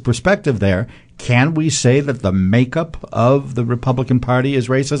sciences perspective there. Can we say that the makeup of the Republican Party is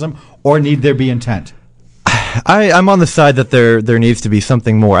racism, or need there be intent? I'm on the side that there needs to be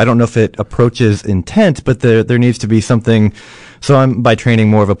something more. I don't know if it approaches intent, but there needs to be something So I'm by training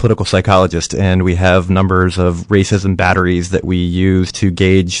more of a political psychologist, and we have numbers of racism batteries that we use to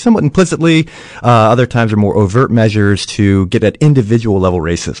gauge somewhat implicitly. Other times are more overt measures to get at individual level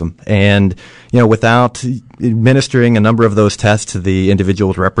racism. And, without administering a number of those tests to the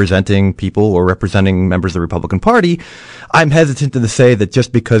individuals representing people or representing members of the Republican Party, I'm hesitant to say that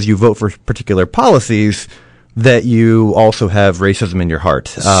just because you vote for particular policies that you also have racism in your heart.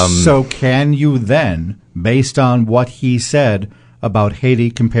 So can you then, based on what he said about Haiti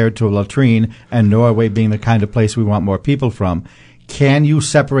compared to a latrine and Norway being the kind of place we want more people from, can you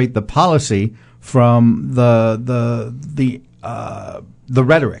separate the policy from the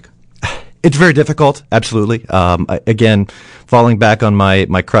rhetoric? It's very difficult, absolutely. Again, falling back on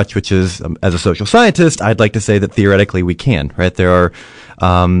my crutch, which is as a social scientist, I'd like to say that theoretically we can, right? There are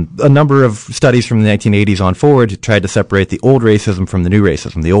a number of studies from the 1980s on forward tried to separate the old racism from the new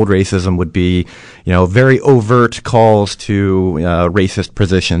racism. The old racism would be, very overt calls to racist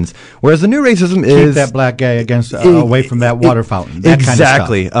positions, whereas the new racism is keep that black guy away from that water fountain. That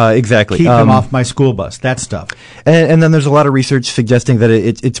exactly, kind of stuff. Exactly. Keep him off my school bus. That stuff. And then there's a lot of research suggesting that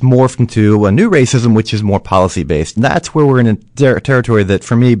it's morphed into a new racism, which is more policy based. And that's where we're in a territory that,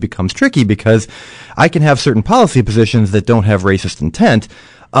 for me, becomes tricky because I can have certain policy positions that don't have racist intent.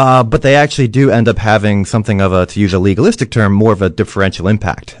 But they actually do end up having something of to use a legalistic term, more of a differential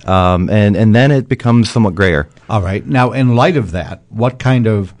impact. And then it becomes somewhat grayer. All right. Now, in light of that, what kind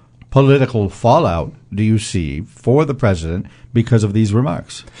of political fallout do you see for the president because of these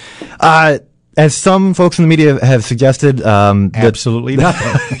remarks? As some folks in the media have suggested, absolutely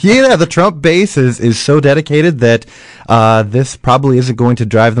nothing. Yeah, the Trump base is so dedicated that this probably isn't going to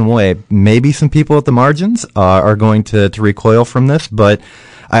drive them away. Maybe some people at the margins are going to recoil from this, but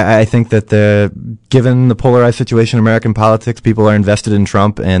I think that given the polarized situation in American politics, people are invested in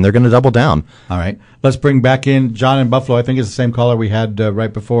Trump, and they're going to double down. All right. Let's bring back in John in Buffalo. I think it's the same caller we had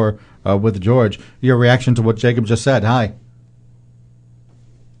right before with George. Your reaction to what Jacob just said. Hi.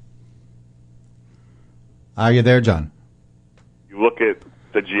 Are you there, John? You look at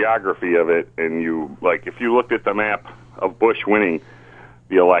the geography of it, and if you looked at the map of Bush winning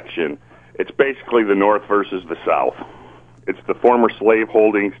the election, it's basically the North versus the South. It's the former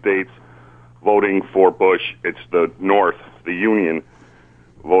slave-holding states voting for Bush. It's the North, the Union,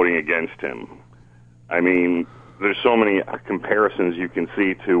 voting against him. I mean, there's so many comparisons you can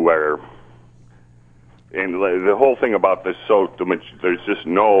see to where, and the whole thing about this, there's just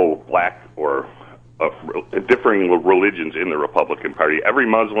no black or differing religions in the Republican Party. Every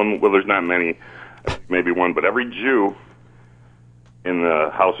Muslim, well, there's not many, maybe one, but every Jew in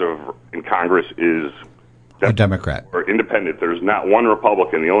the in Congress is a Democrat or independent. There's not one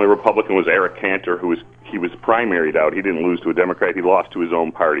Republican. The only Republican was Eric Cantor, he was primaried out. He didn't lose to a Democrat. He lost to his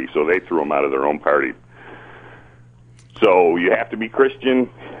own party, so they threw him out of their own party. So you have to be Christian,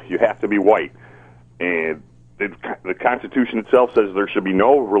 you have to be white, and the Constitution itself says there should be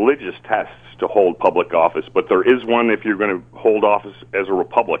no religious tests to hold public office, but there is one if you're going to hold office as a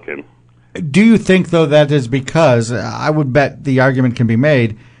Republican. Do you think, though, that is because, I would bet the argument can be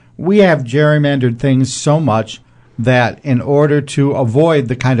made, we have gerrymandered things so much that in order to avoid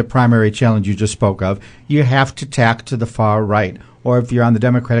the kind of primary challenge you just spoke of, you have to tack to the far right. Or if you're on the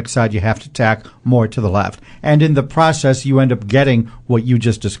Democratic side, you have to tack more to the left. And in the process, you end up getting what you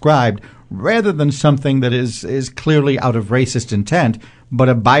just described, rather than something that is clearly out of racist intent, but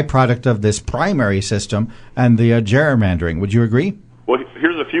a byproduct of this primary system and the gerrymandering. Would you agree? Well,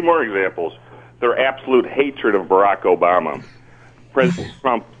 here's a few more examples. Their absolute hatred of Barack Obama. President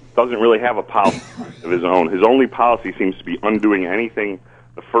Trump doesn't really have a policy of his own. His only policy seems to be undoing anything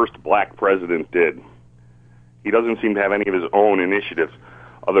the first black president did. He doesn't seem to have any of his own initiatives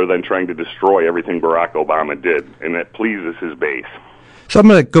other than trying to destroy everything Barack Obama did, and that pleases his base. So I'm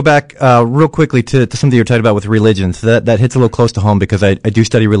going to go back real quickly to something you were talking about with religion. So that hits a little close to home because I do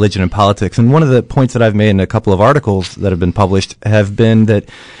study religion and politics. And one of the points that I've made in a couple of articles that have been published have been that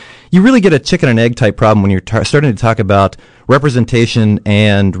you really get a chicken and egg type problem when you're starting to talk about representation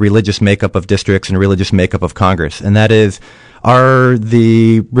and religious makeup of districts and religious makeup of Congress. And that is, are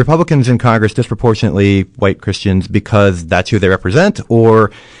the Republicans in Congress disproportionately white Christians because that's who they represent?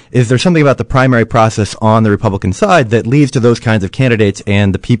 Or is there something about the primary process on the Republican side that leads to those kinds of candidates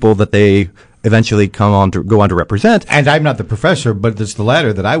and the people that they eventually go on to represent? And I'm not the professor, but it's the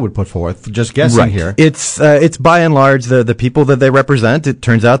latter that I would put forth, just guessing here. It's by and large the people that they represent. It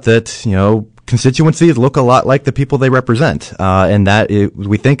turns out that, constituencies look a lot like the people they represent, and that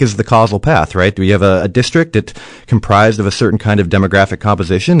we think is the causal path, right? We have a district that's comprised of a certain kind of demographic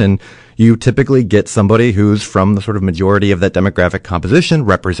composition, and you typically get somebody who's from the sort of majority of that demographic composition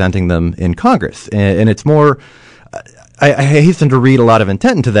representing them in Congress. And it's more, I hasten to read a lot of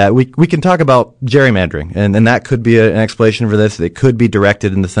intent into that. We can talk about gerrymandering, and that could be an explanation for this. It could be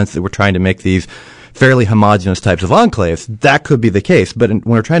directed in the sense that we're trying to make these fairly homogenous types of enclaves. That could be the case. But when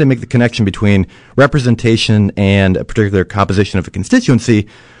we're trying to make the connection between representation and a particular composition of a constituency,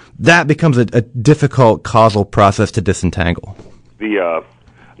 that becomes a difficult causal process to disentangle.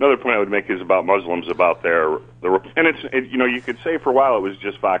 Another point I would make is about Muslims, about you could say for a while it was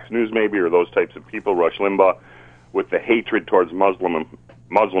just Fox News maybe, or those types of people, Rush Limbaugh, with the hatred towards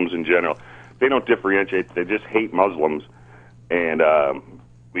Muslims in general. They don't differentiate. They just hate Muslims. And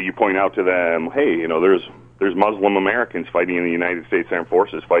you point out to them, hey, there's Muslim Americans fighting in the United States Armed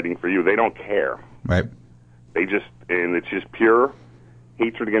Forces fighting for you. They don't care. Right. And it's just pure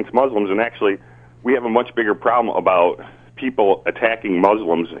hatred against Muslims. And actually, we have a much bigger problem about people attacking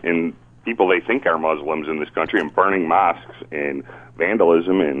Muslims and people they think are Muslims in this country and burning mosques and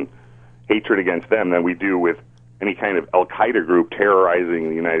vandalism and hatred against them than we do with any kind of Al-Qaeda group terrorizing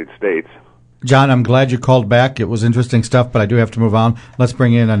the United States. John, I'm glad you called back. It was interesting stuff, but I do have to move on. Let's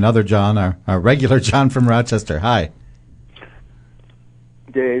bring in another John, our regular John from Rochester. Hi.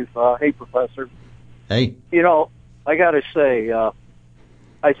 Dave. Hey, Professor. Hey. I got to say,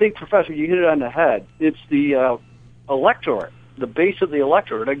 I think, Professor, you hit it on the head. It's the electorate, the base of the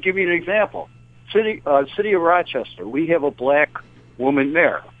electorate. I'll give you an example. City of Rochester, we have a black woman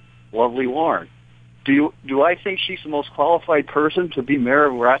mayor, Lovely Warren. Do I think she's the most qualified person to be mayor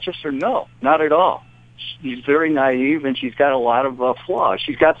of Rochester? No, not at all. She's very naive, and she's got a lot of flaws.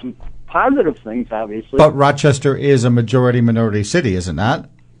 She's got some positive things, obviously. But Rochester is a majority-minority city, is it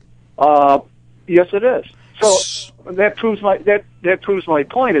not? Yes, it is. So that proves my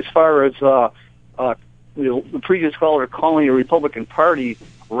point as far as the previous caller calling the Republican Party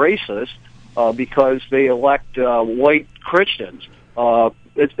racist because they elect white Christians.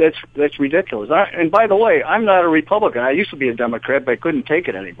 That's ridiculous. And by the way, I'm not a Republican. I used to be a Democrat, but I couldn't take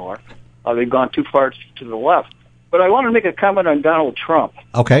it anymore. They've gone too far to the left. But I want to make a comment on Donald Trump.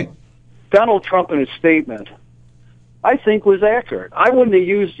 Okay. Donald Trump in his statement, I think, was accurate. I wouldn't have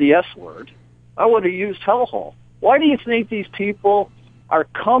used the S word. I would have used hellhole. Why do you think these people are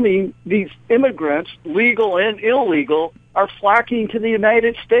coming, these immigrants, legal and illegal, are flocking to the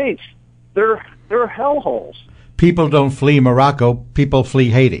United States? They're hellholes. People don't flee Morocco, people flee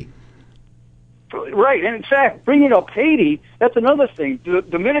Haiti. Right, and in fact, bringing up Haiti, that's another thing. The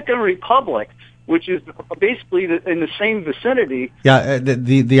Dominican Republic, which is basically in the same vicinity. Yeah,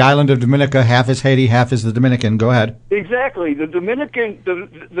 the island of Dominica, half is Haiti, half is the Dominican. Go ahead. Exactly. The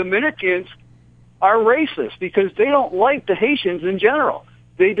Dominicans are racist because they don't like the Haitians in general.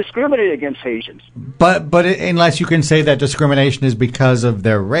 They discriminate against Haitians. But unless you can say that discrimination is because of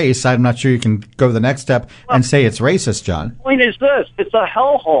their race, I'm not sure you can go the next step and say it's racist, John. The point is this. It's a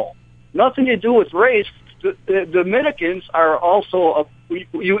hellhole. Nothing to do with race. The Dominicans are also,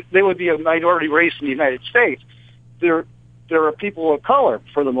 they would be a minority race in the United States. They're a people of color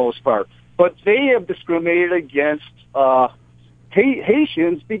for the most part. But they have discriminated against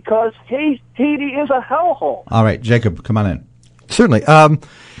Haitians because Haiti is a hellhole. All right, Jacob, come on in. Certainly.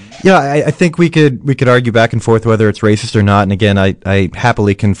 I think we could argue back and forth whether it's racist or not. And again, I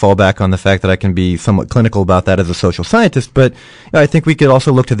happily can fall back on the fact that I can be somewhat clinical about that as a social scientist. But I think we could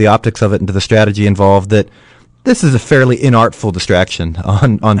also look to the optics of it and to the strategy involved, that this is a fairly inartful distraction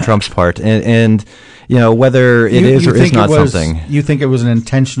on Trump's part. And whether it is or is not something. You think it was an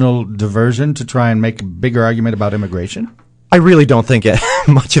intentional diversion to try and make a bigger argument about immigration? I really don't think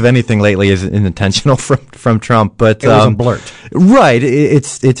much of anything lately is intentional from Trump, but it was a blurt. Right.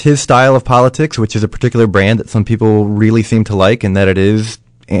 It's his style of politics, which is a particular brand that some people really seem to like, and that it is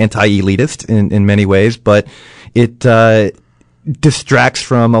anti-elitist in many ways, but it distracts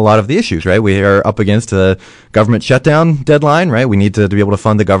from a lot of the issues, right? We are up against a government shutdown deadline, right? We need to be able to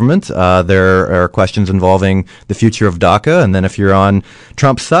fund the government. There are questions involving the future of DACA. And then if you're on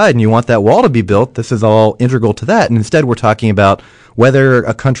Trump's side and you want that wall to be built, this is all integral to that. And instead we're talking about whether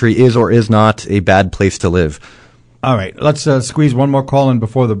a country is or is not a bad place to live. All right. Let's squeeze one more call in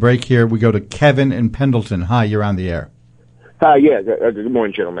before the break here. We go to Kevin in Pendleton. Hi, you're on the air. Hi, good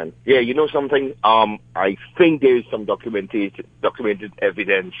morning, gentlemen. Yeah, you know something? I think there is some documented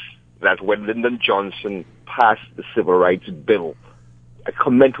evidence that when Lyndon Johnson passed the Civil Rights Bill, a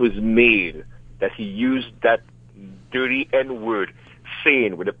comment was made that he used that dirty N-word,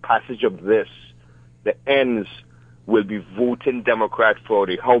 saying with the passage of this, the N's will be voting Democrat for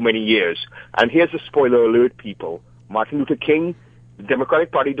how many years. And here's a spoiler alert, people. Martin Luther King, the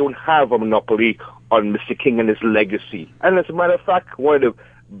Democratic Party don't have a monopoly on Mr. King and his legacy. And as a matter of fact, one of the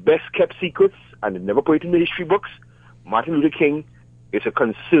best kept secrets, and they never put it in the history books, Martin Luther King is a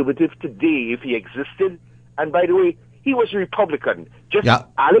conservative today if he existed. And by the way, he was a Republican. Just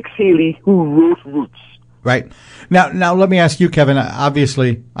Alex Haley, who wrote Roots. Right. Now, let me ask you, Kevin.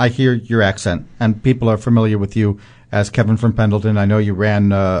 Obviously, I hear your accent, and people are familiar with you as Kevin from Pendleton. I know you ran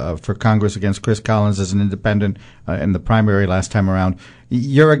for Congress against Chris Collins as an independent in the primary last time around.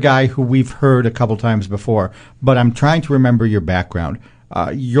 You're a guy who we've heard a couple times before, but I'm trying to remember your background.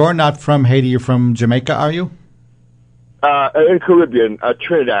 You're not from Haiti. You're from Jamaica, are you? In Caribbean,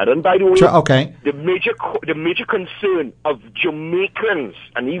 Trinidad. And by the way, okay. the major concern of Jamaicans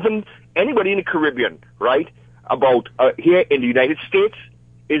and even anybody in the Caribbean, right, about here in the United States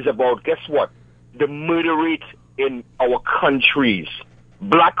is about, guess what? The murder rate in our countries.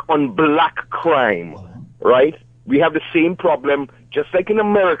 Black on black crime, right? We have the same problem, just like in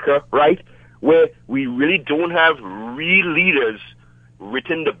America, right, where we really don't have real leaders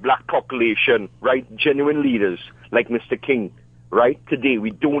within the black population, right? Genuine leaders like Mr. King, right? Today we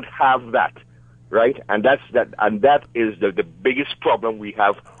don't have that, right? And that is the biggest problem we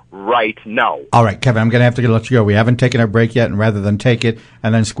have right now. All right, Kevin, I'm going to have to let you go. We haven't taken our break yet, and rather than take it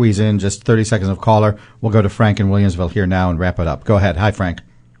and then squeeze in just 30 seconds of caller, we'll go to Frank in Williamsville here now and wrap it up. Go ahead. Hi, Frank.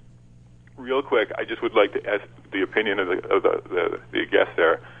 Real quick, I just would like to ask the opinion of the guest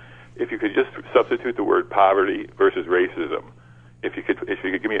there. If you could just substitute the word poverty versus racism. If you could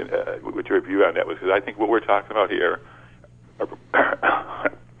give me what your view on that was, because I think what we're talking about here are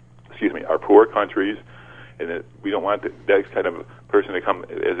poor countries, and that we don't want that kind of person to come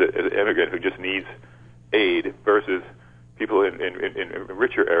as an immigrant who just needs aid versus people in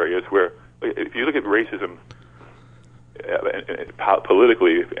richer areas where, if you look at racism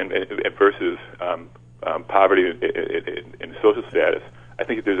politically and versus poverty and social status, I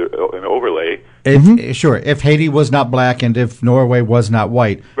think there's an overlay. Sure. If Haiti was not black and if Norway was not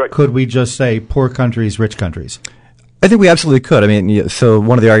white, could we just say poor countries, rich countries? I think we absolutely could. I mean, so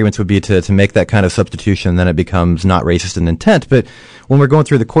one of the arguments would be to make that kind of substitution, then it becomes not racist in intent. But when we're going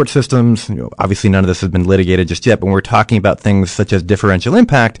through the court systems, obviously none of this has been litigated just yet, but when we're talking about things such as differential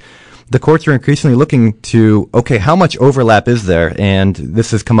impact, the courts are increasingly looking to, okay, how much overlap is there? And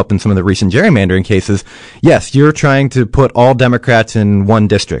this has come up in some of the recent gerrymandering cases. Yes, you're trying to put all Democrats in one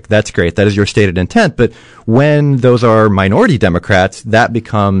district. That's great. That is your stated intent. But when those are minority Democrats, that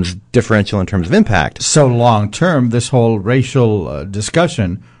becomes differential in terms of impact. So long term, this whole racial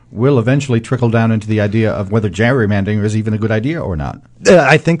discussion will eventually trickle down into the idea of whether gerrymandering is even a good idea or not.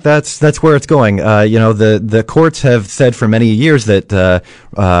 I think that's where it's going. The courts have said for many years that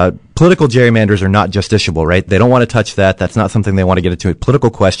political gerrymanders are not justiciable, right? They don't want to touch that. That's not something they want to get into a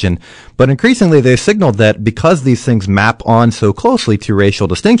political question. But increasingly, they signaled that because these things map on so closely to racial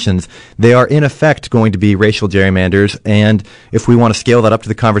distinctions, they are in effect going to be racial gerrymanders. And if we want to scale that up to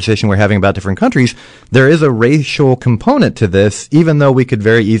the conversation we're having about different countries, there is a racial component to this, even though we could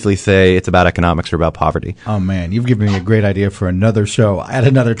very easily say it's about economics or about poverty. Oh, man, you've given me a great idea for another show at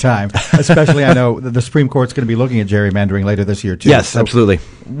another time. Especially, I know that the Supreme Court's going to be looking at gerrymandering later this year, too. Yes, so absolutely.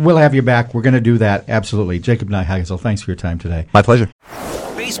 We'll have you back. We're going to do that. Absolutely. Jacob Neiheisel, thanks for your time today. My pleasure.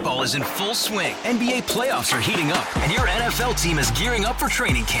 Baseball is in full swing. NBA playoffs are heating up, and your NFL team is gearing up for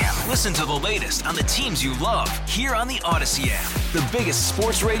training camp. Listen to the latest on the teams you love here on the Odyssey app. The biggest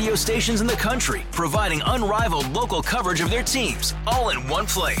sports radio stations in the country, providing unrivaled local coverage of their teams, all in one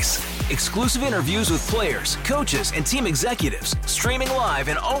place. Exclusive interviews with players, coaches, and team executives, streaming live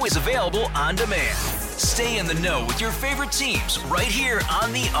and always available on demand. Stay in the know with your favorite teams right here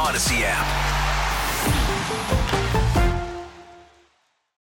on the Odyssey app.